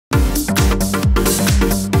Hey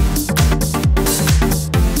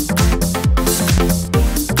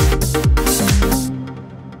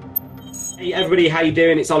everybody, how you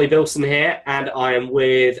doing? It's Oli Billson here, and I am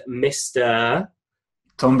with Mr.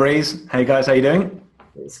 Tom Breeze. Hey guys, how you doing?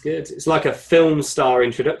 It's good. It's like a film star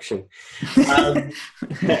introduction. I'm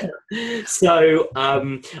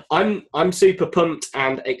super pumped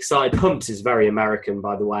and excited. Pumped is very American,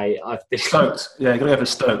 by the way. Stoked. Yeah, you gotta go for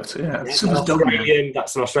stoked. Yeah, that's an Australian.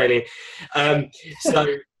 That's an Australian. I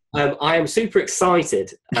am super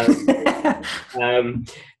excited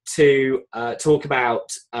to talk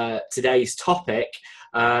about today's topic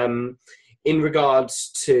in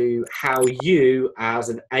regards to how you as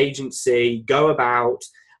an agency go about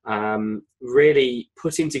really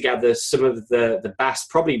putting together some of the best,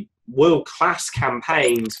 probably world-class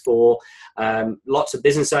campaigns for lots of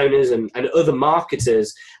business owners and other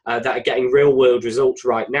marketers that are getting real-world results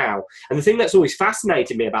right now. And the thing that's always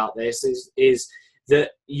fascinated me about this is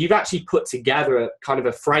that you've actually put together a kind of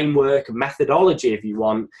a framework, a methodology, if you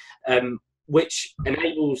want, which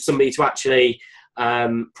enables somebody to actually,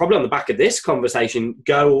 probably on the back of this conversation,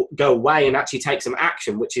 go away and actually take some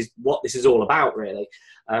action, which is what this is all about, really.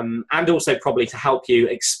 And also probably to help you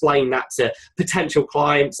explain that to potential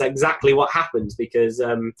clients exactly what happens, because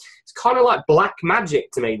it's kind of like black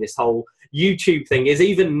magic to me, this whole YouTube thing is,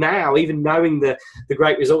 even now, even knowing the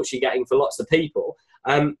great results you're getting for lots of people.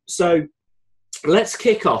 So let's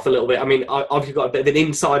kick off a little bit. I mean, I've got a bit of an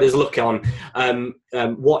insider's look on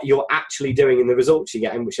what you're actually doing and the results you're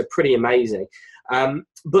getting, which are pretty amazing.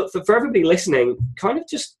 But for everybody listening, kind of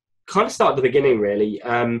start at the beginning, really.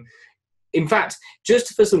 In fact,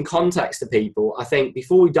 just for some context to people, I think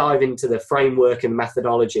before we dive into the framework and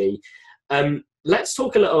methodology, let's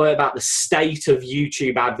talk a little bit about the state of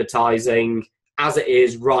YouTube advertising as it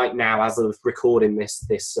is right now, as of recording this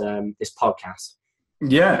podcast.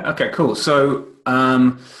 Yeah. Okay. Cool. So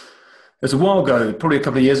there's a while ago, probably a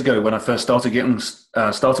couple of years ago, when I first started getting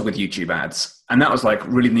started with YouTube ads, and that was like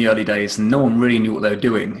really in the early days, and no one really knew what they were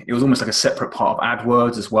doing. It was almost like a separate part of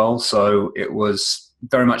AdWords as well. So it was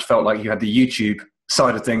very much felt like you had the YouTube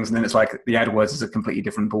side of things, and then it's like the AdWords is a completely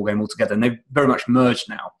different ballgame altogether. And they've very much merged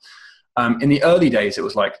now. In the early days, it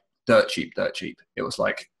was like dirt cheap. It was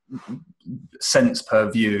like cents per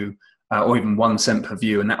view. Or even 1 cent per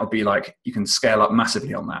view, and that would be like, you can scale up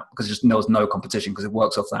massively on that because there's no competition, because it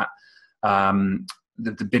works off that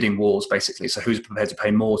the bidding wars basically. So who's prepared to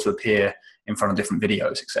pay more to appear in front of different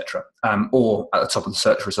videos, etc., or at the top of the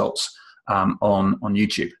search results on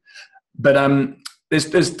YouTube. But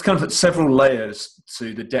there's kind of several layers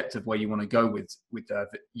to the depth of where you want to go with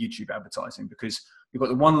YouTube advertising, because you've got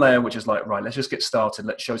the one layer which is like, right, let's just get started.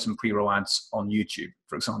 Let's show some pre-roll ads on YouTube,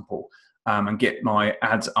 for example. And get my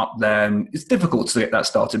ads up there. And it's difficult to get that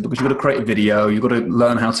started because you've got to create a video, you've got to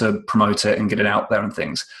learn how to promote it and get it out there and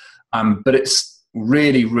things. But it's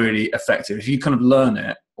really, really effective. If you kind of learn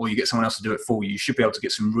it, or you get someone else to do it for you, you should be able to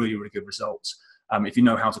get some really, really good results. If you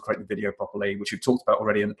know how to create the video properly, which we've talked about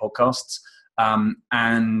already in the podcasts.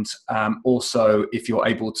 Also, if you're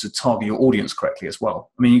able to target your audience correctly as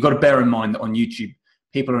well. I mean, you've got to bear in mind that on YouTube,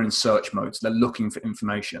 people are in search mode, so they're looking for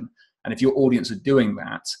information. And if your audience are doing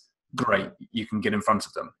that, great, you can get in front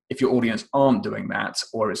of them. If your audience aren't doing that,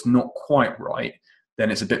 or it's not quite right, then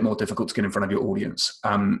it's a bit more difficult to get in front of your audience.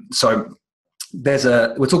 So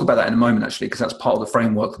we'll talk about that in a moment, actually, because that's part of the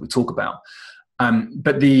framework that we talk about.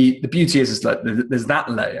 But the beauty is that there's that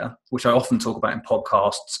layer, which I often talk about in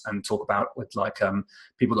podcasts and talk about with like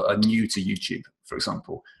people that are new to YouTube, for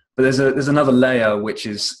example. But there's another layer which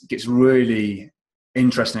gets really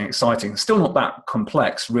interesting and exciting. Still not that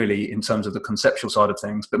complex really in terms of the conceptual side of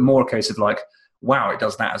things, but more a case of like, wow, it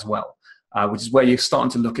does that as well, which is where you're starting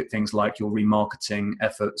to look at things like your remarketing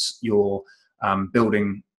efforts, your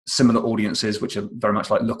building similar audiences, which are very much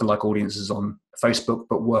like lookalike audiences on Facebook,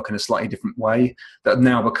 but work in a slightly different way, that have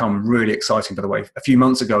now become really exciting, by the way. A few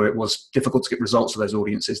months ago, it was difficult to get results for those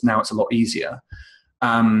audiences. Now it's a lot easier.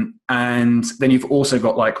 And then you've also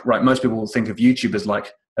got like, right, most people will think of YouTube as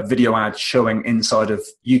like a video ad showing inside of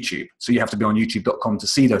YouTube. So you have to be on youtube.com to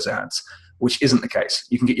see those ads, which isn't the case.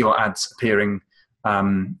 You can get your ads appearing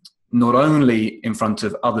not only in front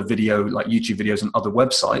of other video, like YouTube videos and other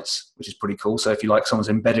websites, which is pretty cool. So if you like someone's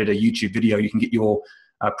embedded a YouTube video, you can get your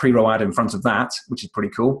pre-roll ad in front of that, which is pretty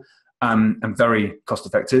cool and very cost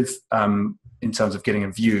effective in terms of getting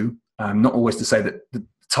a view. Not always to say that the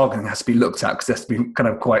targeting has to be looked at, because it has to be kind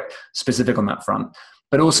of quite specific on that front.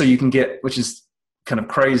 But also you can get, which is kind of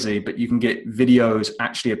crazy, but you can get videos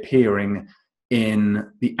actually appearing in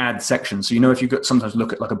the ad section. So, if you sometimes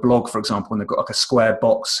look at like a blog, for example, and they've got like a square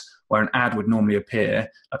box where an ad would normally appear,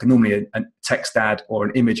 like normally a text ad or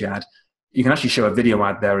an image ad, you can actually show a video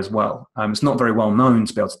ad there as well. It's not very well known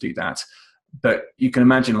to be able to do that, but you can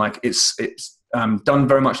imagine like it's done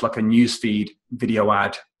very much like a newsfeed video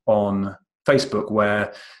ad on Facebook,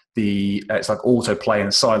 where it's like autoplay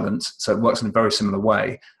and silent, so it works in a very similar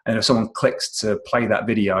way. And if someone clicks to play that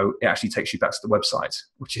video, it actually takes you back to the website,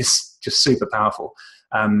 which is just super powerful.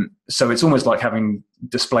 So it's almost like having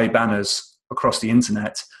display banners across the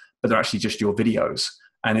internet, but they're actually just your videos.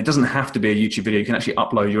 And it doesn't have to be a YouTube video. You can actually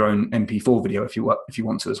upload your own MP4 video if you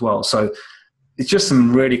want to as well. So it's just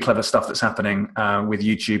some really clever stuff that's happening with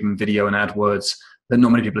YouTube and video and AdWords that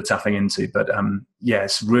not many people are tapping into. But yeah,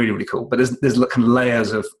 it's really, really cool. But there's kind of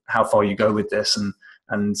layers of how far you go with this and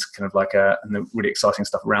kind of like and the really exciting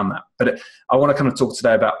stuff around that. But I want to kind of talk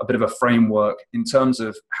today about a bit of a framework in terms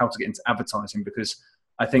of how to get into advertising, because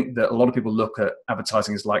I think that a lot of people look at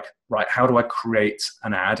advertising as like, right, how do I create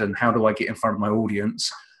an ad and how do I get in front of my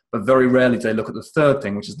audience? But very rarely do they look at the third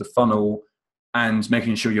thing, which is the funnel and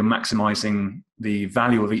making sure you're maximizing the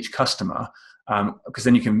value of each customer, because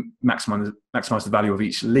then you can maximize the value of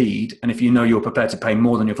each lead. And if you know you're prepared to pay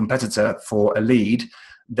more than your competitor for a lead,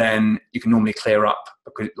 then you can normally clear up,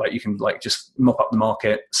 because like you can like just mop up the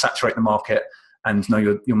market, saturate the market, and know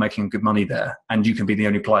you're making good money there, and you can be the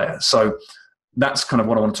only player. So that's kind of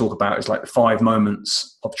what I want to talk about, is like the 5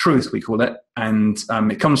 moments of truth, we call it. And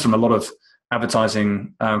it comes from a lot of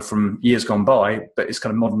advertising from years gone by, but it's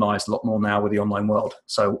kind of modernized a lot more now with the online world.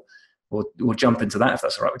 So we'll jump into that if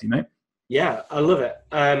that's all right with you, mate. Yeah, I love it.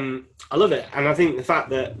 I love it. And I think the fact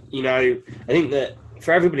that, I think that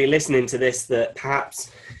for everybody listening to this that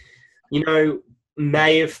perhaps,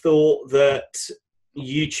 may have thought that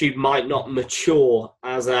YouTube might not mature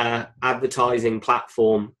as a advertising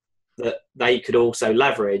platform that they could also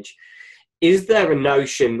leverage. Is there a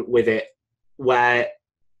notion with it where,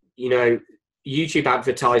 YouTube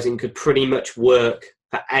advertising could pretty much work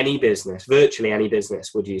for any business, virtually any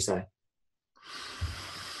business, would you say?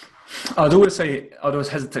 I'd always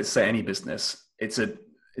hesitate to say any business. It's a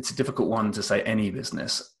difficult one to say any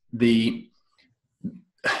business.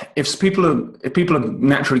 If people are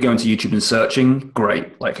naturally going to YouTube and searching,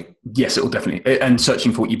 great. Like, yes, it will definitely, and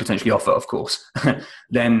searching for what you potentially offer, of course,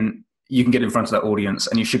 then you can get in front of that audience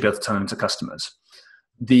and you should be able to turn them into customers.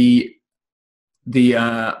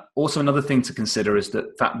 Also another thing to consider is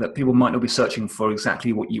the fact that people might not be searching for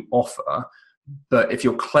exactly what you offer, but if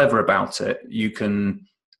you're clever about it, you can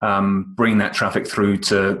bring that traffic through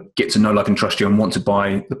to get to know, like, and trust you and want to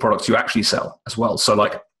buy the products you actually sell as well. So,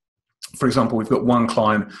 like, for example, we've got one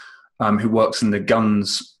client who works in the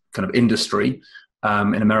guns kind of industry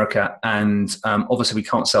in America, and obviously we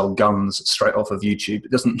can't sell guns straight off of YouTube.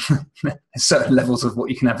 It doesn't, there's certain levels of what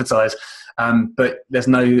you can advertise, but there's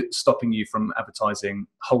no stopping you from advertising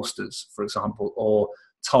holsters, for example, or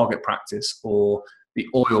target practice, or the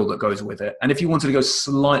oil that goes with it. And if you wanted to go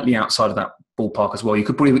slightly outside of that ballpark as well, you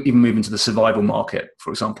could probably even move into the survival market,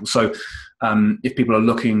 for example. So if people are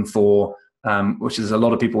looking for, which is a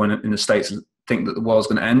lot of people in the States think that the world's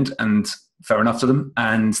going to end, and fair enough to them,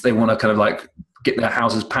 and they want to kind of like get their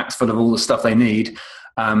houses packed full of all the stuff they need,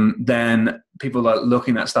 then people are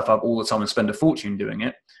looking that stuff up all the time and spend a fortune doing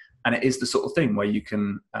it. And it is the sort of thing where you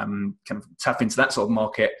can kind of tap into that sort of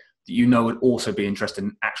market that would also be interested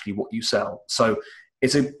in actually what you sell. So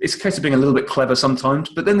it's a case of being a little bit clever sometimes.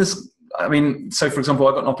 But then so for example,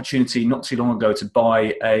 I got an opportunity not too long ago to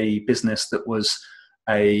buy a business that was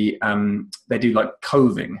they do like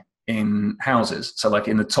coving in houses. So like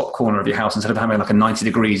in the top corner of your house, instead of having like a 90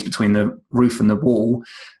 degrees between the roof and the wall,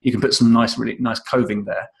 you can put some really nice coving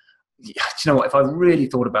there. Yeah, do you know what? If I really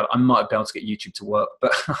thought about it, I might be able to get YouTube to work,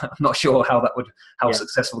 but I'm not sure how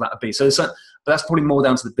successful that would be. So but that's probably more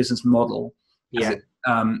down to the business model. Yeah.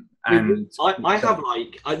 And I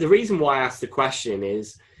have the reason why I asked the question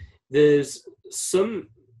is there's some,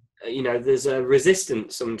 there's a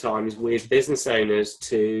resistance sometimes with business owners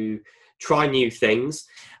to try new things.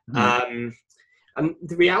 And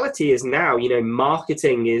the reality is now,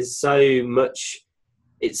 marketing is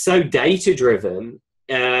it's so data driven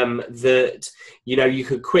that, you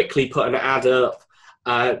could quickly put an ad up.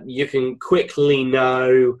 You can quickly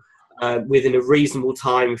know within a reasonable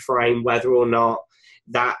time frame whether or not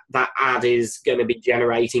that ad is going to be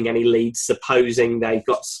generating any leads, supposing they've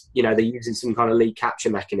got, they're using some kind of lead capture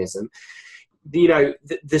mechanism.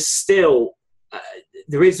 There's still,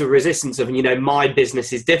 there is a resistance of, my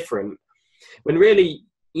business is different. When really,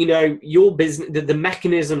 your business, the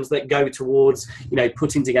mechanisms that go towards,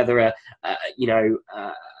 putting together a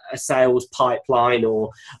a sales pipeline or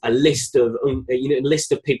a list of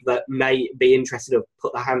people that may be interested or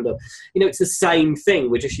put their hand up. It's the same thing.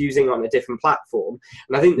 We're just using it on a different platform.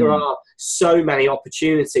 And I think there are so many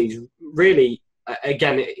opportunities. Really,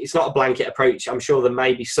 again, it's not a blanket approach. I'm sure there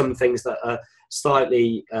may be some things that are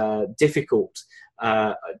slightly difficult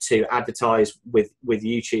to advertise with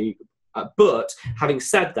YouTube. But having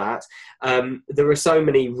said that, there are so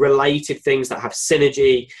many related things that have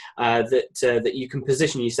synergy that you can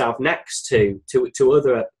position yourself next to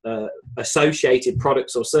other associated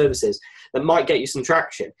products or services that might get you some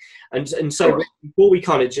traction. And so before we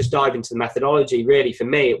kind of just dive into the methodology, really for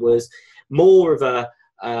me it was more of a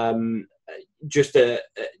just a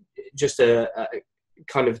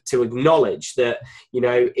kind of to acknowledge that,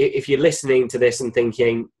 if you're listening to this and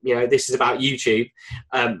thinking, this is about YouTube,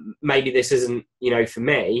 maybe this isn't, for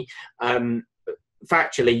me.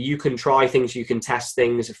 Factually, you can try things, you can test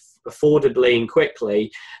things affordably and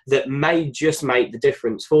quickly that may just make the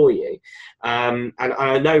difference for you. And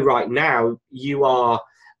I know right now you are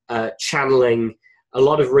channeling a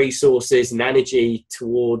lot of resources and energy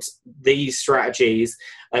towards these strategies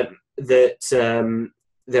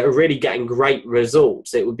that are really getting great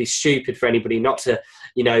results. It would be stupid for anybody not to,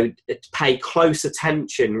 pay close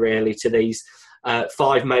attention really to these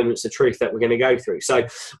 5 moments of truth that we're going to go through. So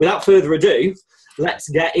without further ado, let's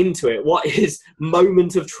get into it. What is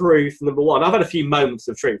moment of truth number 1? I've had a few moments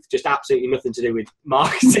of truth, just absolutely nothing to do with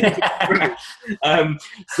marketing.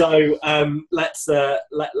 Let's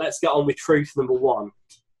get on with truth number 1.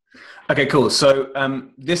 Okay, cool. So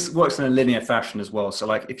this works in a linear fashion as well. So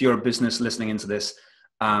like if you're a business listening into this,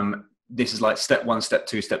 this is like step 1, step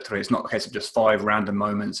 2, step 3. It's not a case of just 5 random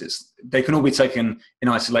moments. They can all be taken in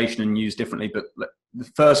isolation and used differently. But the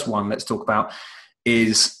first one let's talk about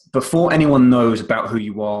is before anyone knows about who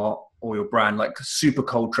you are or your brand, like super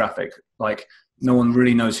cold traffic, like no one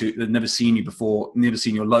really knows they've never seen you before, never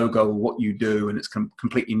seen your logo or what you do, and it's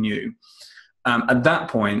completely new. At that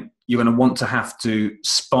point, you're going to have to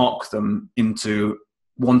spark them into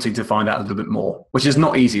wanting to find out a little bit more, which is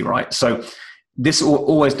not easy, right? So this will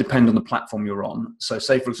always depend on the platform you're on. So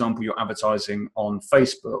say, for example, you're advertising on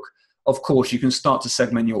Facebook. Of course, you can start to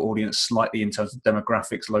segment your audience slightly in terms of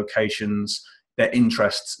demographics, locations, their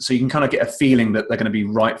interests. So you can kind of get a feeling that they're going to be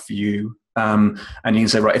right for you. And you can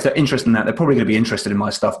say, right, if they're interested in that, they're probably going to be interested in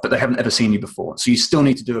my stuff, but they haven't ever seen you before. So you still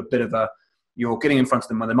need to do a bit of you're getting in front of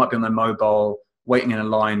them when they might be on their mobile, waiting in a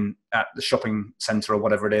line at the shopping center or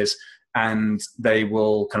whatever it is, and they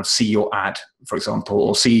will kind of see your ad, for example,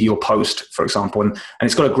 or see your post, for example, and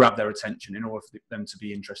it's got to grab their attention in order for them to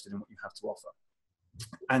be interested in what you have to offer.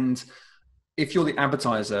 And if you're the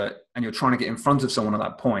advertiser and you're trying to get in front of someone at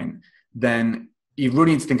that point, then you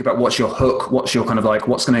really need to think about what's your hook, what's your kind of like,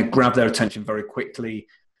 what's going to grab their attention very quickly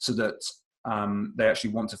so that they actually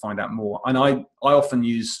want to find out more. And I often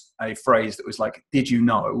use a phrase that was like, did you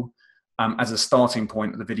know, as a starting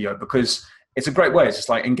point of the video, because it's a great way. It's just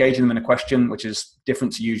like engaging them in a question, which is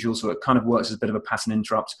different to usual. So it kind of works as a bit of a pattern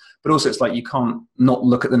interrupt, but also it's like, you can't not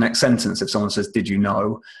look at the next sentence if someone says, did you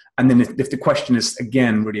know? And then if the question is,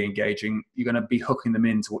 again, really engaging, you're going to be hooking them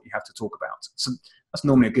into what you have to talk about. So that's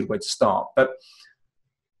normally a good way to start. But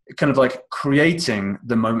kind of like creating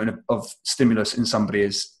the moment of stimulus in somebody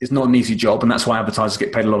is not an easy job. And that's why advertisers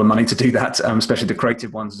get paid a lot of money to do that, especially the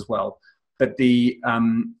creative ones as well. But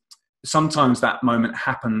sometimes that moment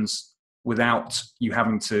happens without you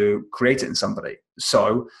having to create it in somebody.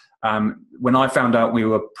 So when I found out we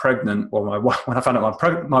were pregnant, or when I found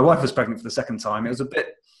out my wife was pregnant for the second time, it was a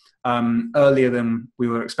bit earlier than we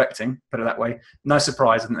were expecting, put it that way. Nice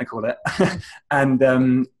surprise, I think they call it. And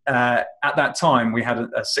at that time, we had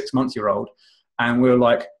a 6-month-old, and we were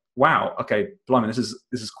like, wow, okay, blimey, this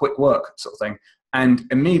is quick work sort of thing. And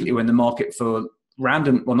immediately we're in the market for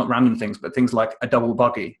not random things, but things like a double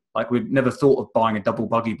buggy. Like we'd never thought of buying a double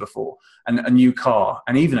buggy before, and a new car,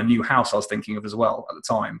 and even a new house I was thinking of as well at the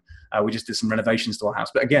time. We just did some renovations to our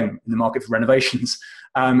house, but again, in the market for renovations.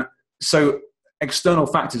 So external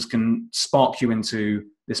factors can spark you into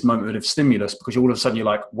this moment of stimulus, because all of a sudden you're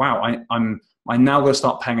like, wow, I'm now going to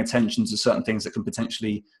start paying attention to certain things that can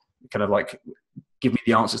potentially kind of like give me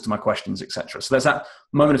the answers to my questions, etc. So there's that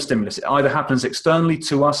moment of stimulus. It either happens externally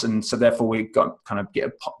to us, and so therefore we got kind of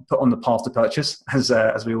get put on the path to purchase,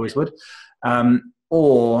 as we always would,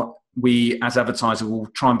 or we as advertisers will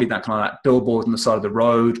try and be that kind of that billboard on the side of the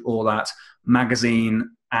road, or that magazine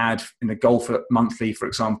ad in the Golf Monthly, for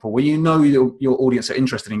example, where you know your audience are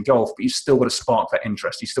interested in golf, but you've still got to spark that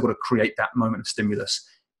interest. You've still got to create that moment of stimulus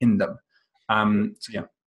in them. So yeah.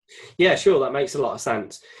 Yeah, sure, that makes a lot of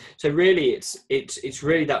sense. So really, it's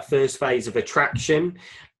really that first phase of attraction,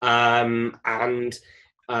 and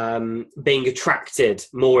being attracted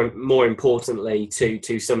more importantly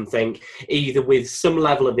to something, either with some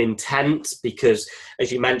level of intent, because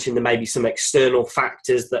as you mentioned, there may be some external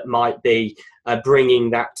factors that might be bringing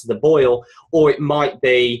that to the boil, or it might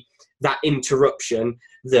be that interruption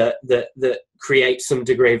that creates some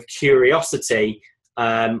degree of curiosity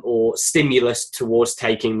or stimulus towards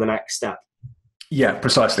taking the next step. Yeah,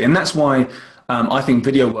 precisely. And that's why I think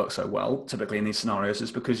video works so well, typically in these scenarios,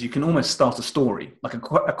 is because you can almost start a story. Like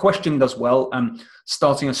a question does well.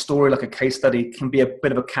 Starting a story, like a case study, can be a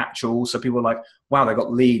bit of a catch-all. So people are like, wow, they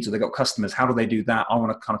got leads or they got customers. How do they do that? I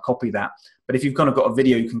want to kind of copy that. But if you've kind of got a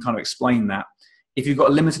video, you can kind of explain that. If you've got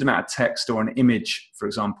a limited amount of text or an image, for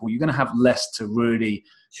example, you're going to have less to really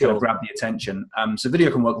kind of grab the attention. So video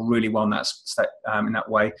can work really well in that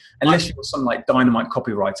way. Unless you've got some like dynamite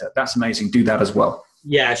copywriter, that's amazing. Do that as well.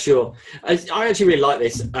 Yeah, sure. I actually really like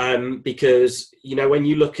this because, you know, when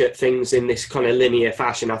you look at things in this kind of linear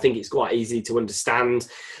fashion, I think it's quite easy to understand.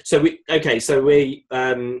 So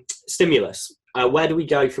stimulus. Where do we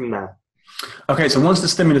go from there? Okay, so once the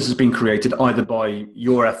stimulus has been created, either by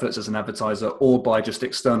your efforts as an advertiser or by just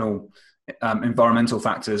external environmental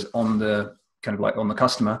factors on the kind of like on the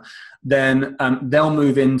customer, then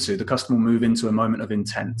the customer will move into a moment of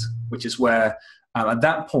intent, which is where at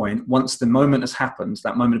that point, once the moment has happened,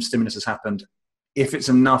 that moment of stimulus has happened, if it's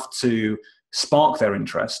enough to spark their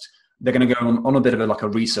interest, they're going to go on a bit of a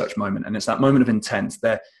research moment, and it's that moment of intent.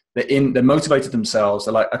 They're motivated themselves.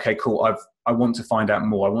 They're like, okay, cool. I want to find out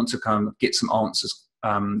more. I want to kind of get some answers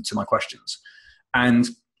to my questions. And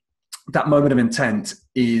that moment of intent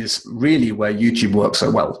is really where YouTube works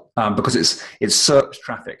so well because it's search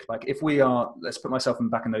traffic. Like if we are, let's put myself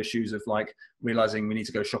back in those shoes of like realizing we need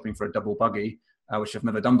to go shopping for a double buggy, which I've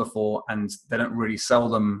never done before, and they don't really sell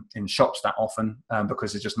them in shops that often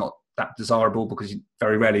because it's just not that desirable, because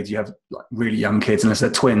very rarely do you have like really young kids unless they're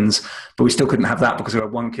twins, but we still couldn't have that because we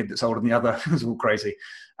had one kid that's older than the other. It was all crazy.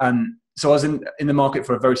 So I was in the market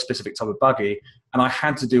for a very specific type of buggy, and I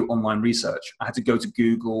had to do online research. I had to go to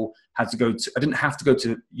Google, I didn't have to go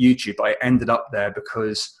to YouTube, but I ended up there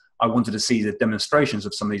because I wanted to see the demonstrations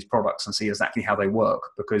of some of these products and see exactly how they work,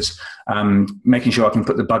 because making sure I can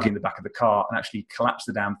put the buggy in the back of the car and actually collapse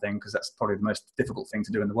the damn thing, because that's probably the most difficult thing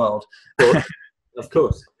to do in the world. Of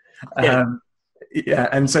course. Yeah. Yeah,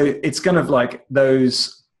 and so it's kind of like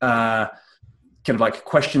those kind of like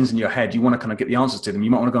questions in your head. You want to kind of get the answers to them. You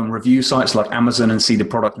might want to go on review sites like Amazon and see the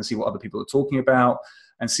product and see what other people are talking about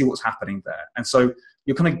and see what's happening there. And so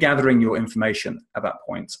you're kind of gathering your information at that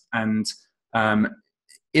point. And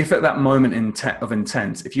if at that moment of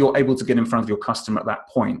intent, if you're able to get in front of your customer at that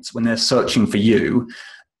point when they're searching for you,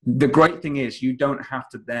 the great thing is you don't have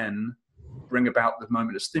to then bring about the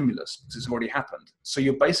moment of stimulus because it's already happened. So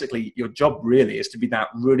your job really is to be that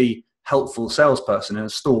really helpful salesperson in a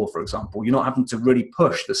store, for example. You're not having to really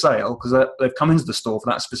push the sale because they've come into the store for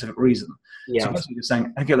that specific reason. Yeah. So basically you're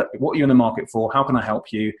saying, okay, what are you in the market for? How can I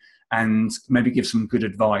help you? And maybe give some good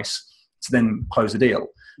advice to then close the deal.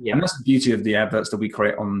 Yeah. And that's the beauty of the adverts that we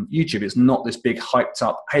create on YouTube. It's not this big hyped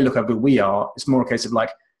up, hey, look how good we are. It's more a case of like,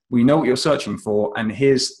 we know what you're searching for, and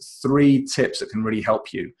here's 3 tips that can really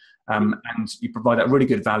help you. And you provide that really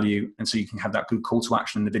good value, and so you can have that good call to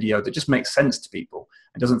action in the video that just makes sense to people.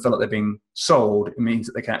 It doesn't feel like they're being sold. It means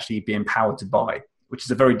that they can actually be empowered to buy, which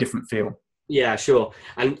is a very different feel. Yeah, sure.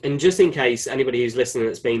 And just in case anybody who's listening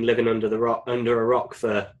that's been living under a rock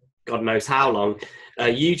for God knows how long,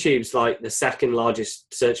 YouTube's like the second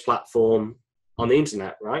largest search platform on the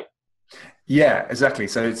internet, right? Yeah, exactly.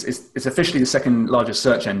 So it's officially the second largest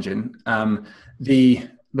search engine.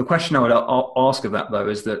 The question I would ask of that, though,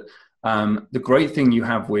 is that the great thing you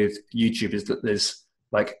have with YouTube is that there's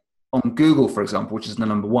like on Google, for example, which is the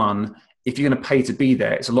number 1, if you're going to pay to be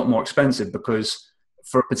there, it's a lot more expensive because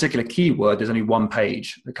for a particular keyword, there's only one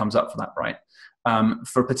page that comes up for that, right?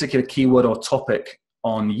 For a particular keyword or topic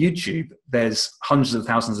on YouTube, there's hundreds of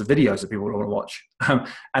thousands of videos that people want to watch.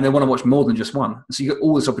 And they want to watch more than just one. So you get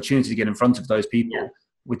all this opportunity to get in front of those people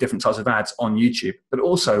with different types of ads on YouTube. But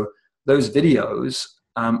also those videos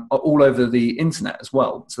are all over the internet as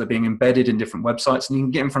well. So they're being embedded in different websites, and you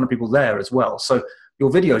can get in front of people there as well. So your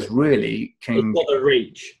videos really can... It's got the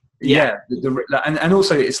reach. Yeah. And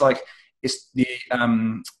also it's like, it's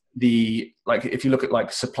the like, if you look at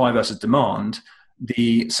like supply versus demand,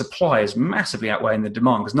 the supply is massively outweighing the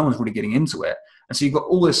demand because no one's really getting into it. And so you've got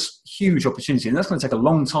all this huge opportunity, and that's going to take a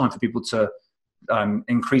long time for people to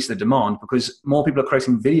increase the demand because more people are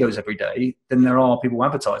creating videos every day than there are people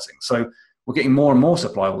advertising. So we're getting more and more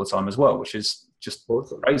supply all the time as well, which is just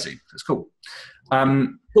crazy. It's cool.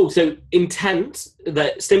 Cool. So intent,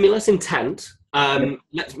 the stimulus intent.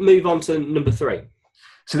 Let's move on to number 3.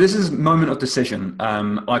 So this is moment of decision,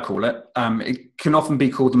 I call it. It can often be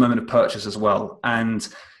called the moment of purchase as well. And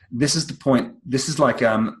this is the point. This is like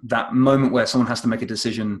that moment where someone has to make a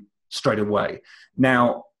decision straight away.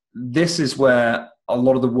 Now, this is where a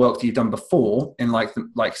lot of the work that you've done before in like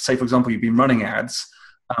say, for example, you've been running ads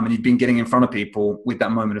and you've been getting in front of people with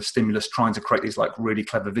that moment of stimulus, trying to create these like really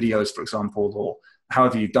clever videos, for example, or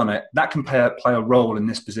however you've done it, that can play a role in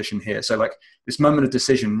this position here. So like this moment of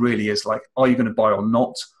decision really is like, are you going to buy or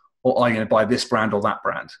not? Or are you going to buy this brand or that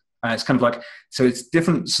brand? And it's kind of like, so it's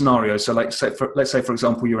different scenarios. So like, let's say, for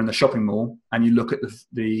example, you're in the shopping mall and you look at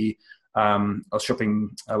the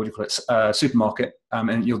shopping, supermarket,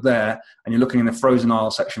 and you're there and you're looking in the frozen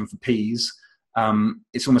aisle section for peas.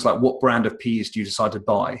 It's almost like, what brand of peas do you decide to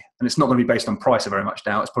buy? And it's not going to be based on price very much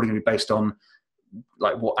now. It's probably going to be based on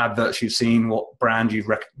like what adverts you've seen, what brand you've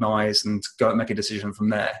recognized, and go and make a decision from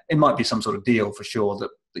there. It might be some sort of deal for sure that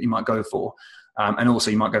you might go for. And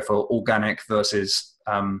also you might go for organic versus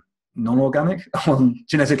non-organic or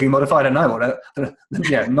genetically modified. I don't know.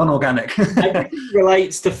 Yeah, non-organic. It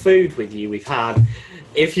relates to food with you. We've had,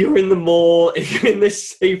 if you're in the mall, if you're in the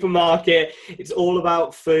supermarket, it's all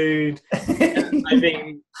about food. I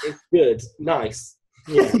think it's good, nice.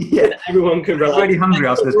 Yeah, yeah. Everyone can relate. I'm really hungry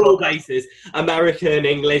after this. All bases, American,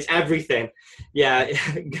 English, everything. Yeah,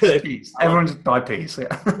 good. Peas. Everyone just buy peas.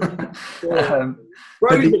 Yeah.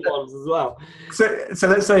 Frozen ones as well. So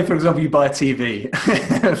let's say, for example, you buy a TV.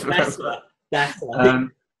 Better.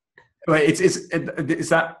 It's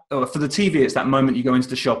that for the TV. It's that moment you go into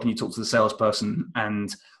the shop and you talk to the salesperson,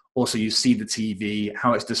 and also you see the TV,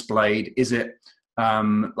 how it's displayed. Is it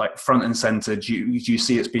like front and center? Do you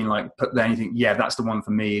see it's being like put there and you think, yeah, that's the one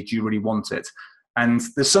for me? Do you really want it? And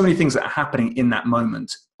there's so many things that are happening in that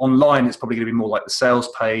moment. Online, it's probably going to be more like the sales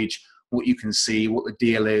page, what you can see, what the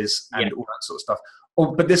deal is, and all that sort of stuff.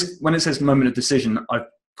 But this, when it says moment of decision, I've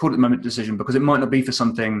called it moment of decision because it might not be for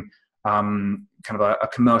something kind of a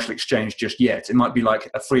commercial exchange just yet. It might be like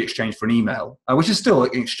a free exchange for an email, which is still an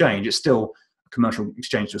exchange. It's still a commercial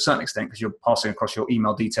exchange to a certain extent because you're passing across your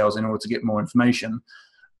email details in order to get more information.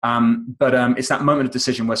 But it's that moment of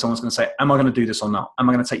decision where someone's going to say, am I going to do this or not? Am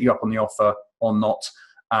I going to take you up on the offer or not?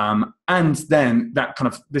 And then that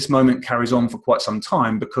kind of, this moment carries on for quite some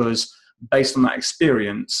time because based on that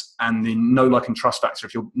experience and the know, like, and trust factor,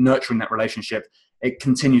 if you're nurturing that relationship, it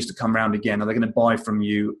continues to come around again. Are they going to buy from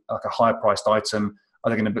you like a higher priced item?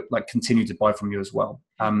 Are they going to like continue to buy from you as well?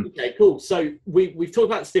 Okay, cool. So we've talked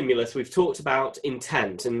about stimulus, we've talked about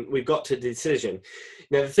intent, and we've got to decision.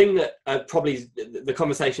 Now, the thing that probably the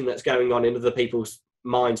conversation that's going on in other people's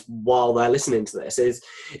minds while they're listening to this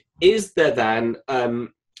is there then,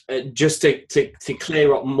 just to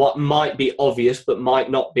clear up what might be obvious but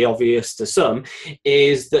might not be obvious to some,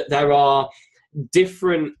 is that there are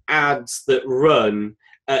different ads that run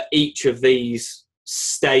at each of these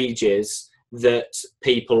stages that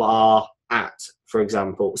people are at, for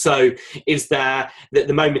example. So is there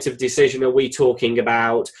the moment of decision, are we talking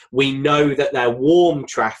about, we know that they're warm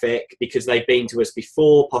traffic because they've been to us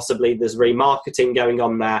before, possibly there's remarketing going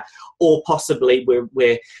on there, or possibly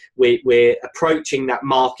we're approaching that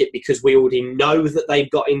market because we already know that they've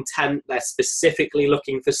got intent, they're specifically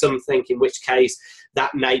looking for something, in which case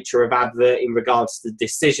that nature of advert in regards to the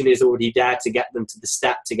decision is already there to get them to the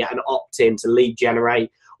step to get an opt-in, to lead generate,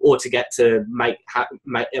 or to get to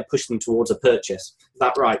push them towards a purchase. Is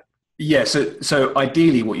that right? Yeah, so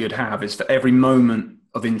ideally what you'd have is for every moment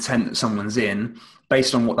of intent that someone's in,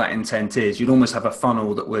 based on what that intent is, you'd almost have a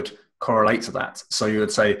funnel that would correlate to that. So you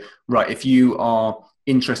would say, right, if you are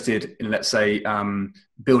interested in, let's say,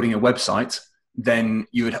 building a website, then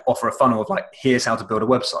you would offer a funnel of like, here's how to build a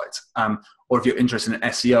website. Or if you're interested in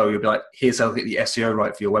SEO, you'd be like, here's how to get the SEO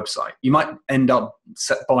right for your website. You might end up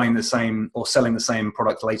buying the same or selling the same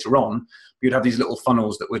product later on, but you'd have these little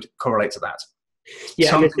funnels that would correlate to that.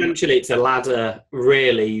 Yeah, and essentially it's a ladder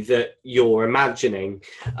really that you're imagining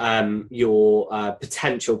your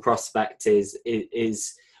potential prospect is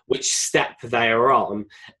which step they are on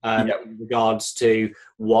in regards to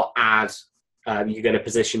what ad you're going to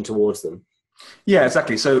position towards them. Yeah,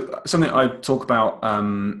 exactly. So something I talk about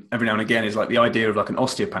every now and again is like the idea of like an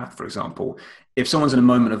osteopath, for example. If someone's in a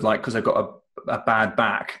moment of like, because they've got a bad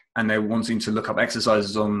back and they're wanting to look up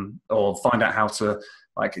exercises on or find out how to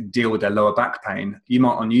like deal with their lower back pain, you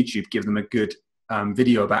might on YouTube give them a good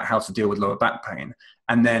video about how to deal with lower back pain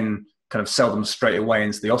and then kind of sell them straight away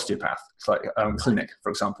into the osteopath. It's like clinic,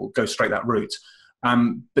 for example, go straight that route.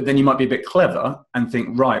 But then you might be a bit clever and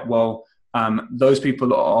think, right, well, those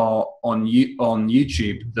people are on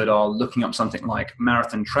YouTube that are looking up something like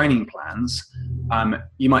marathon training plans.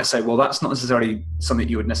 You might say, well, that's not necessarily something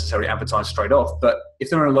you would necessarily advertise straight off. But if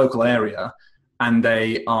they're in a local area and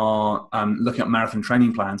they are looking at marathon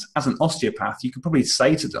training plans, as an osteopath, you could probably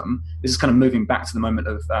say to them, this is kind of moving back to the moment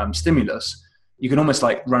of stimulus, you can almost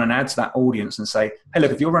like run an ad to that audience and say, hey,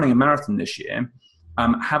 look, if you're running a marathon this year,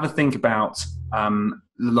 have a think about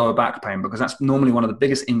the lower back pain, because that's normally one of the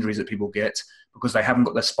biggest injuries that people get because they haven't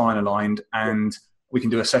got their spine aligned, and we can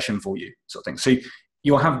do a session for you, sort of thing. So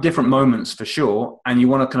you'll have different moments for sure, and you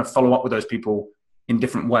want to kind of follow up with those people in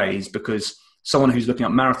different ways, because someone who's looking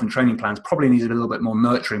at marathon training plans probably needs a little bit more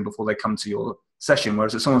nurturing before they come to your session,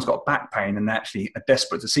 whereas if someone's got back pain and they actually are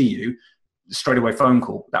desperate to see you, straight away phone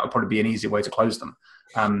call, that would probably be an easier way to close them.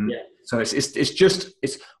 So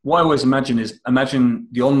it's what I always imagine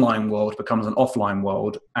the online world becomes an offline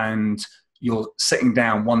world, and you're sitting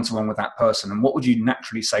down one-to-one with that person, and what would you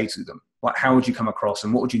naturally say to them? Like, how would you come across,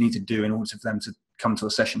 and what would you need to do in order for them to come to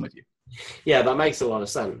a session with you? Yeah, that makes a lot of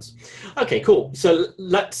sense. Okay, cool. So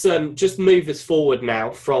let's just move us forward now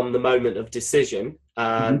from the moment of decision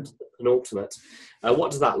and an ultimate.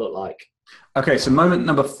 What does that look like? Okay, so moment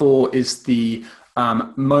number 4 is the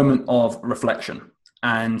moment of reflection.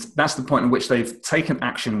 And that's the point in which they've taken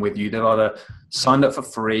action with you. They've either signed up for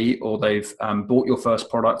free, or they've bought your first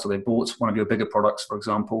product, or they bought one of your bigger products, for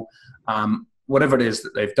example, whatever it is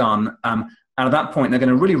that they've done. And at that point, they're going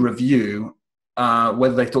to really review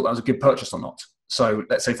whether they thought that was a good purchase or not. So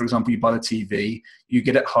let's say, for example, you buy the TV, you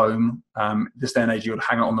get it home. This day and age, you would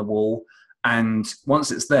hang it on the wall. And once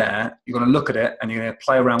it's there, you're going to look at it and you're going to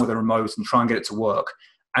play around with the remote and try and get it to work.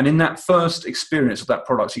 And in that first experience of that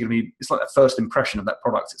product, it's like that first impression of that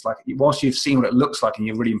product. It's like, whilst you've seen what it looks like and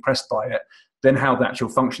you're really impressed by it, then how the actual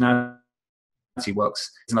functionality works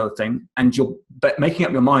is another thing. And you're making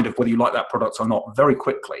up your mind of whether you like that product or not very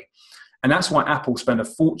quickly. And that's why Apple spend a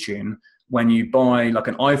fortune when you buy like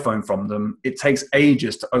an iPhone from them. It takes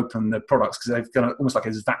ages to open the products because they've got almost like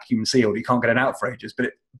it's vacuum sealed. You can't get it out for ages, but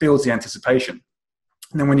it builds the anticipation.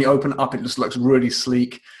 And then when you open it up, it just looks really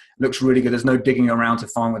sleek. Looks really good. There's no digging around to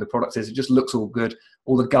find where the product is. It just looks all good.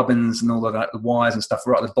 All the gubbins and all the wires and stuff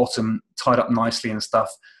are at the bottom, tied up nicely and stuff.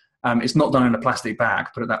 It's not done in a plastic bag,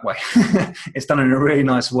 put it that way. It's done in a really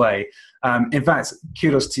nice way. In fact,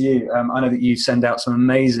 kudos to you. I know that you send out some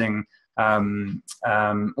amazing,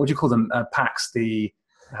 what do you call them? Packs. The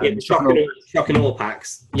shock and awe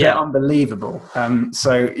packs. Yeah, unbelievable.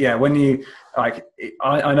 So yeah, when you like,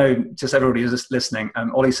 I know just everybody who's listening.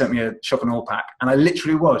 Ollie sent me a shock and awe pack, and I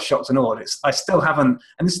literally was shocked and awed. I still haven't,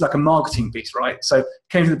 and this is like a marketing piece, right? So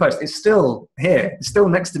came to the post. It's still here. It's still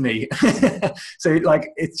next to me. So like,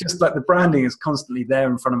 it's just like the branding is constantly there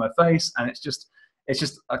in front of my face, and it's just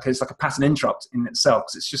like it's like a pattern interrupt in itself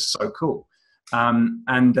because it's just so cool. And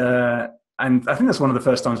I think that's one of the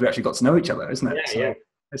first times we actually got to know each other, isn't it? Yeah, so, yeah.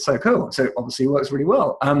 It's so cool. So obviously it works really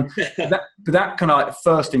well. That kind of like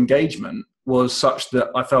first engagement was such that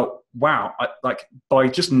I felt, wow, like by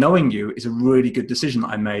just knowing you is a really good decision that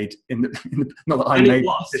I made. Not that I made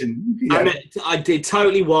the decision. Yeah. I did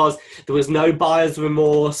totally was. There was no buyer's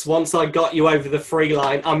remorse. Once I got you over the free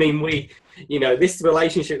line, I mean, this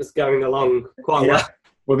relationship was going along quite well.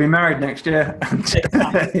 We'll be married next year.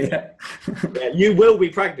 Exactly. Yeah, you will be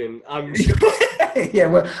pregnant, I'm sure. Yeah,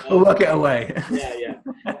 we'll work it away. Yeah.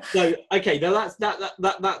 So okay, now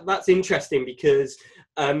that's interesting because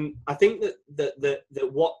I think that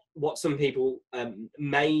what some people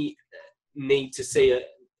may need to see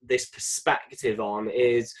this perspective on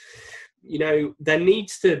is, there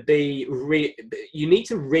needs to be you need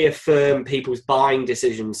to reaffirm people's buying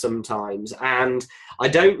decisions sometimes. And I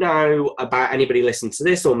don't know about anybody listening to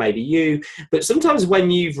this, or maybe you, but sometimes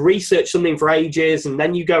when you've researched something for ages and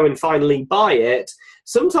then you go and finally buy it,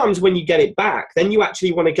 sometimes when you get it back, then you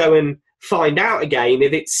actually want to go and find out again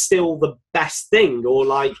if it's still the best thing, or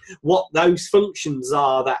like what those functions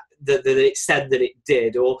are that it said that it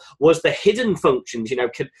did, or was the hidden functions, in an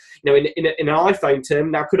iPhone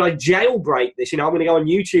term, now could I jailbreak this? I'm going to go on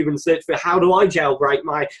YouTube and search for how do I jailbreak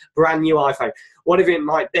my brand new iPhone, whatever it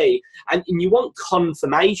might be, and you want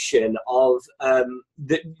confirmation of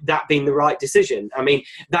that being the right decision. I mean,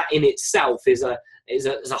 that in itself is a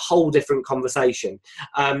whole different conversation,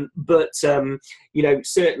 but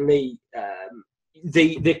certainly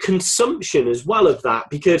the consumption as well of that,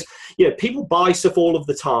 because people buy stuff all of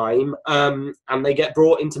the time, and they get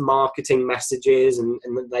brought into marketing messages, and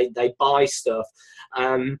they buy stuff,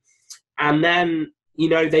 and then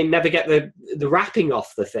they never get the wrapping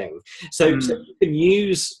off the thing. So you can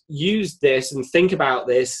use this and think about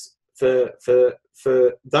this for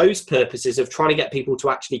for those purposes of trying to get people to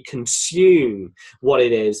actually consume what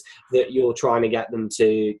it is that you're trying to get them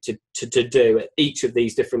to do at each of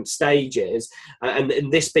these different stages,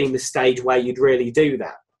 and this being the stage where you'd really do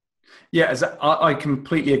that. Yeah, I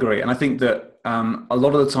completely agree. And I think that a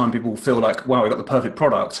lot of the time people feel like, wow, we got the perfect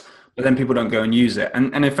product, but then people don't go and use it.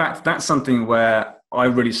 And in fact, that's something where I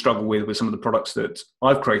really struggle with some of the products that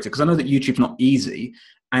I've created, because I know that YouTube's not easy.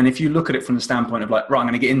 And if you look at it from the standpoint of like, right, I'm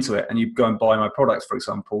going to get into it, and you go and buy my products, for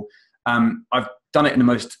example, I've done it in the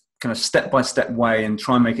most kind of step-by-step way and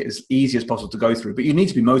try and make it as easy as possible to go through. But you need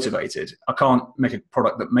to be motivated. I can't make a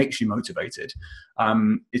product that makes you motivated.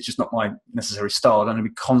 It's just not my necessary style. I'm going to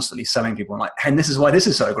be constantly selling people like, and this is why this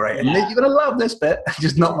is so great. And you're going to love this bit. It's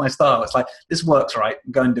just not my style. It's like, this works, right?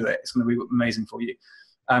 Go and do it. It's going to be amazing for you.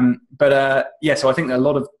 So I think that a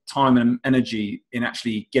lot of time and energy in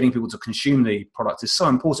actually getting people to consume the product is so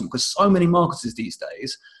important, because so many marketers these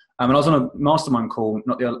days, and I was on a mastermind call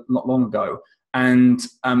not long ago, and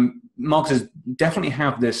marketers definitely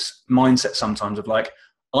have this mindset sometimes of like,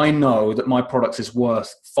 I know that my product is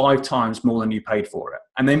worth 5 times more than you paid for it.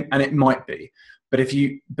 And it might be, but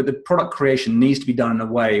the product creation needs to be done in a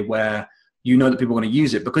way where you know that people are going to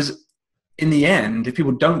use it, because in the end, if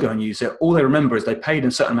people don't go and use it, all they remember is they paid a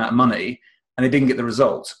certain amount of money and they didn't get the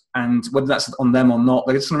result. And whether that's on them or not,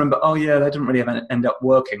 they just remember, oh yeah, that didn't really end up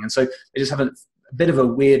working. And so they just have a bit of a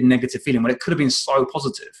weird negative feeling when it could have been so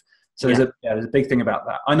positive. So there's a big thing about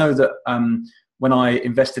that. I know that when I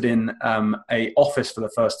invested in a office for the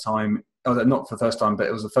first time, not for the first time, but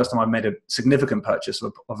it was the first time I made a significant purchase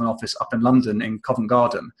of an office up in London in Covent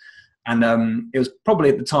Garden. And it was probably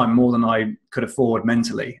at the time more than I could afford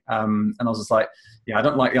mentally. And I was just like, yeah, I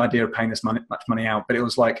don't like the idea of paying this much money out. But it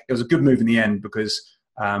was a good move in the end, because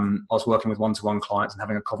I was working with one-to-one clients, and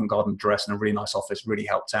having a Covent Garden address and a really nice office really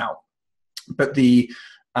helped out. But the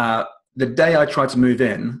day I tried to move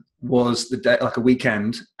in was the day, like a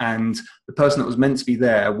weekend, and the person that was meant to be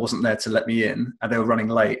there wasn't there to let me in, and they were running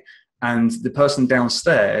late. And the person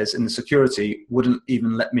downstairs in the security wouldn't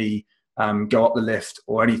even let me go up the lift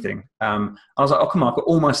or anything. I was like, oh, come on, I've got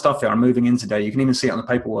all my stuff here. I'm moving in today. You can even see it on the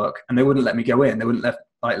paperwork. And they wouldn't let me go in. They wouldn't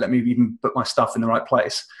let me even put my stuff in the right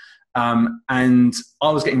place. And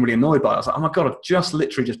I was getting really annoyed by it. I was like, oh my God, I've just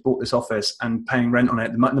literally bought this office and paying rent on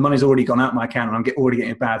it. The money's already gone out of my account, and I'm already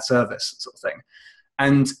getting a bad service, sort of thing.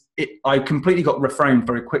 And I completely got refrained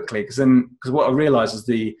very quickly, because what I realized is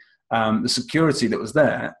the security that was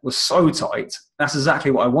there was so tight. That's exactly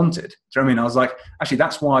what I wanted. Do you know what I mean? I was like, actually,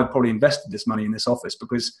 that's why I probably invested this money in this office,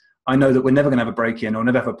 because I know that we're never going to have a break-in or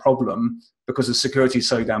never have a problem, because the security is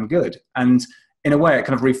so damn good. And in a way, it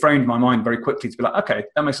kind of reframed my mind very quickly to be like, okay,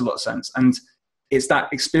 that makes a lot of sense. And it's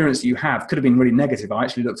that experience that you have could have been really negative. I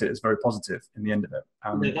actually looked at it as very positive in the end of it.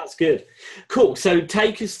 No, that's good. Cool. So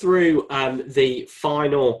take us through the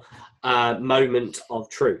final moment of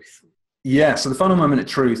truth. Yeah, so the final moment of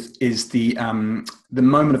truth is the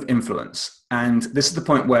moment of influence. And this is the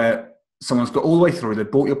point where someone's got all the way through,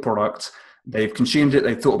 they've bought your product, they've consumed it,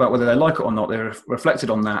 they've thought about whether they like it or not, they've reflected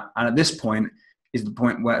on that. And at this point is the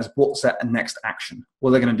point where, what's that next action? What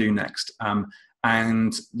are they going to do next?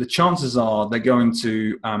 And the chances are they're going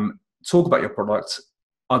to talk about your product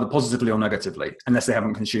either positively or negatively, unless they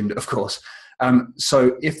haven't consumed it, of course.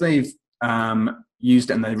 So if they've used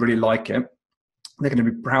it and they really like it, they're going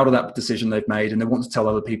to be proud of that decision they've made, and they want to tell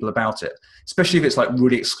other people about it, especially if it's like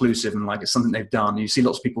really exclusive and like it's something they've done. You see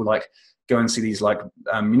lots of people like go and see these like,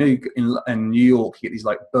 in New York, you get these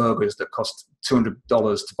like burgers that cost $200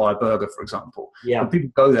 to buy a burger, for example. Yeah. And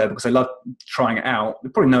people go there because they love trying it out. They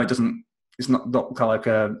probably know it's not kind of like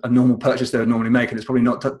a normal purchase they would normally make, and it's probably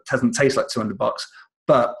doesn't taste like $200,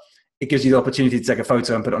 but it gives you the opportunity to take a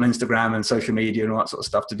photo and put it on Instagram and social media and all that sort of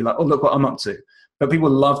stuff to be like, oh, look what I'm up to. But people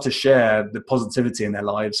love to share the positivity in their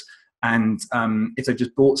lives. And if they've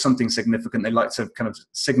just bought something significant, they like to kind of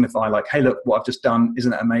signify like, hey, look what I've just done.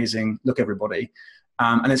 Isn't it amazing? Look, everybody.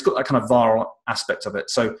 And it's got that kind of viral aspect of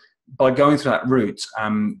it. So by going through that route,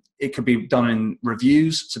 it could be done in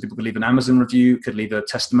reviews. So people could leave an Amazon review, could leave a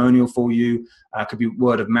testimonial for you, could be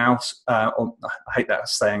word of mouth, or I hate that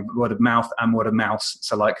saying, but word of mouth and word of mouse.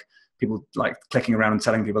 So like people like clicking around and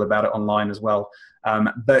telling people about it online as well.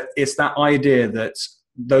 But it's that idea that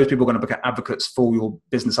those people are going to become advocates for your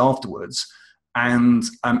business afterwards. And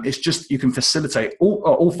it's just, you can facilitate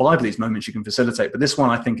all 5 of these moments you can facilitate. But this one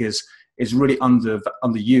I think is really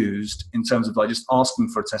underused in terms of like just asking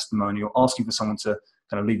for a testimonial, asking for someone to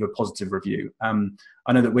kind of leave a positive review.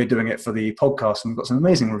 I know that we're doing it for the podcast and we've got some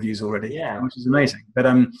amazing reviews already, which is amazing. But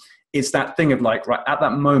it's that thing of like, right at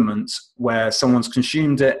that moment where someone's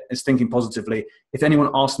consumed it, is thinking positively. If anyone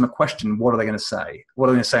asks them a question, what are they going to say? What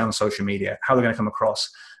are they going to say on social media? How are they going to come across?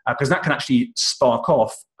 Because that can actually spark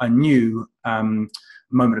off a new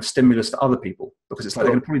moment of stimulus for other people, because it's like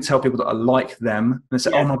they're going to probably tell people that are like them, and they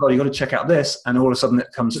say, oh my God, you got to check out this. And all of a sudden it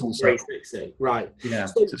comes full circle. Right. Yeah.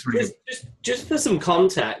 So So it's really just for some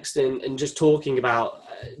context and just talking about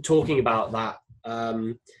that,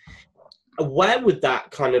 where would that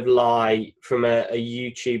kind of lie from a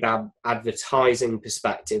YouTube advertising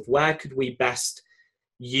perspective? Where could we best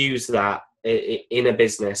use that in a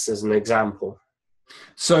business as an example?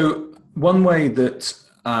 So one way that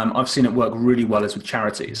I've seen it work really well is with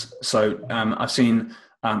charities. So I've seen,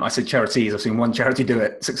 I say charities, I've seen one charity do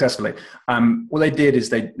it successfully. What they did is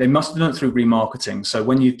they must have done it through remarketing. So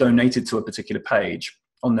when you've donated to a particular page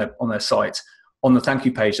on their site, on the thank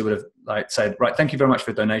you page, they would have like said, right, thank you very much for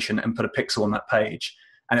your donation, and put a pixel on that page.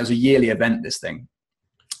 And it was a yearly event, this thing.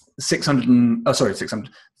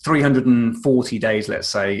 340 days, let's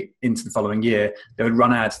say, into the following year, they would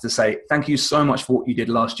run ads to say, thank you so much for what you did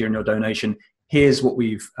last year in your donation. Here's what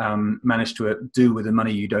we've managed to do with the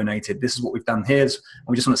money you donated. This is what we've done here. And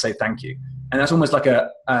we just want to say thank you. And that's almost like a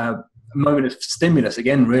moment of stimulus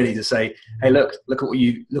again, really, to say, hey, look at what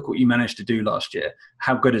you managed to do last year.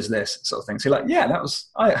 How good is this sort of thing? So you're like, yeah,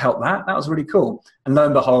 I helped that. That was really cool. And lo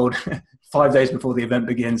and behold, 5 days before the event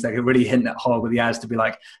begins, they can really hit that hard with the ads to be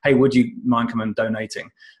like, hey, would you mind coming and donating?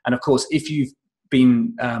 And of course, if you've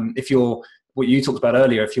been, what you talked about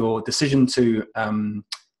earlier, if your decision to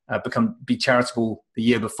be charitable the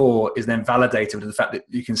year before is then validated with the fact that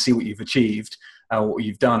you can see what you've achieved, what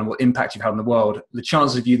you've done, what impact you've had on the world, the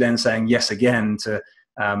chances of you then saying yes again to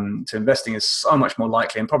investing is so much more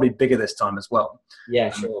likely, and probably bigger this time as well.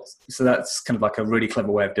 Yeah, sure. So that's kind of like a really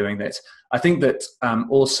clever way of doing it. I think that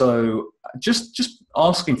also just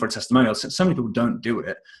asking for a testimonial, so many people don't do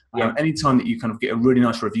it. Anytime that you kind of get a really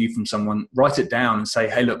nice review from someone, write it down and say,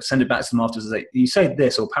 hey, look, send it back to them afterwards. You say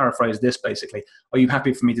this, or paraphrase this basically. Are you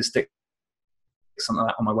happy for me to stick something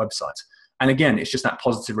like that on my website? And again, it's just that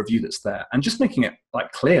positive review that's there, and just making it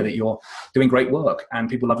like clear that you're doing great work and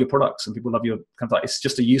people love your products and people love your kind of like, it's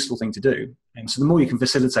just a useful thing to do. And so the more you can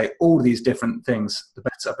facilitate all of these different things, the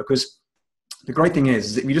better. Because the great thing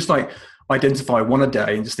is if you just like identify one a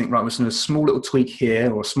day and just think, right, we're just doing a small little tweak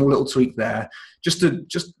here or a small little tweak there, just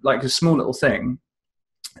like a small little thing,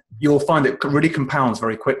 you'll find it really compounds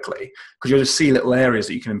very quickly, because you'll just see little areas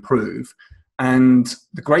that you can improve. And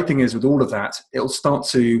the great thing is with all of that, it'll start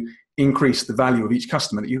to increase the value of each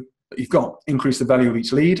customer that you've got, increase the value of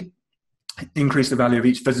each lead, increase the value of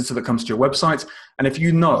each visitor that comes to your website. And if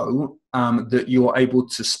you know that you're able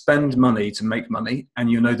to spend money to make money, and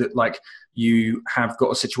you know that like you have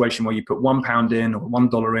got a situation where you put £1 in or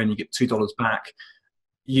 $1 in, you get $2 back,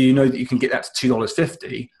 you know that you can get that to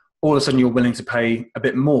 $2.50, all of a sudden you're willing to pay a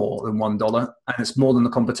bit more than $1, and it's more than the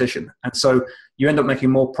competition. And so you end up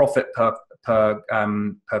making more profit per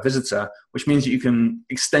visitor, which means that you can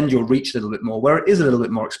extend your reach a little bit more, where it is a little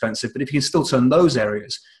bit more expensive. But if you can still turn those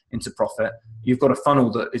areas into profit, you've got a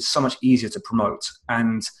funnel that is so much easier to promote.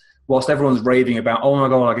 And whilst everyone's raving about, oh my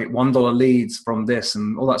God, I get $1 leads from this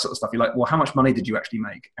and all that sort of stuff, you're like, well, how much money did you actually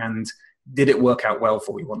make? And did it work out well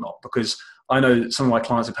for you or not? Because I know some of my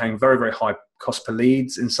clients are paying very, very high cost per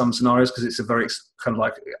leads in some scenarios, because it's a very kind of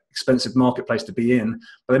like expensive marketplace to be in,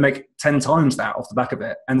 but they make 10 times that off the back of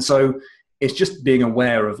it. And so it's just being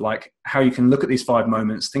aware of like how you can look at these 5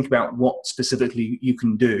 moments, think about what specifically you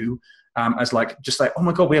can do as like, just like, oh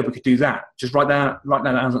my God, we could do that. Just write that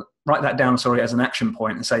down, as an action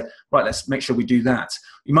point, and say, right, let's make sure we do that.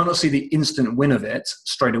 You might not see the instant win of it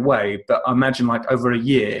straight away, but imagine like over a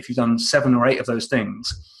year, if you've done 7 or 8 of those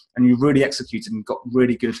things and you really executed and got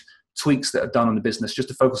really good tweaks that are done on the business just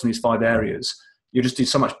to focus on these 5 areas, you'll just do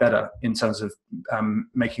so much better in terms of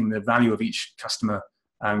making the value of each customer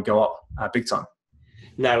go up big time.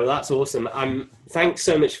 No, that's awesome. Thanks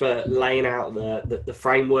so much for laying out the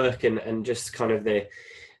framework and just kind of an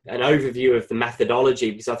overview of the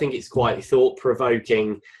methodology, because I think it's quite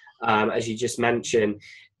thought-provoking, as you just mentioned,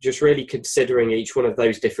 just really considering each one of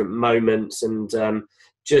those different moments, and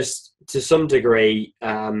just to some degree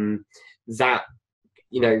that,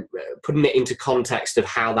 you know, putting it into context of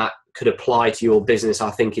how that could apply to your business,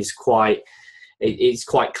 I think it's quite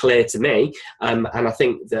clear to me, and I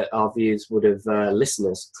think that our viewers would have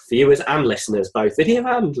viewers and listeners, both video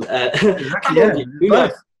and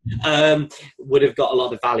would have got a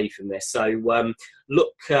lot of value from this. So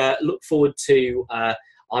look forward to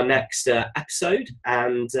our next episode,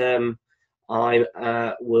 and I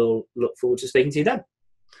will look forward to speaking to you then.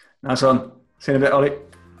 Nice one. See you in a bit, Ollie.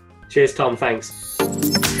 Cheers, Tom. Thanks.